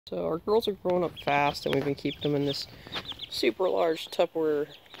So our girls are growing up fast, and we've been keeping them in this super large Tupperware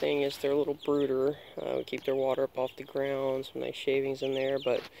thing as their little brooder. We keep their water up off the ground, some nice shavings in there,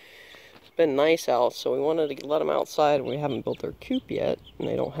 but it's been nice out, so we wanted to let them outside. We haven't built their coop yet, and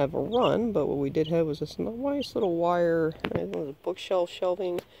they don't have a run, but what we did have was this nice little wire, I think it was a bookshelf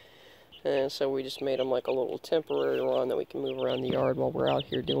shelving, and so we just made them like a little temporary run that we can move around the yard while we're out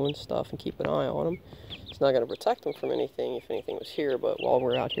here doing stuff and keep an eye on them. It's not going to protect them from anything if anything was here, but while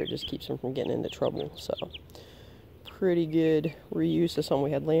we're out here, it just keeps them from getting into trouble. So, pretty good reuse of something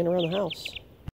we had laying around the house.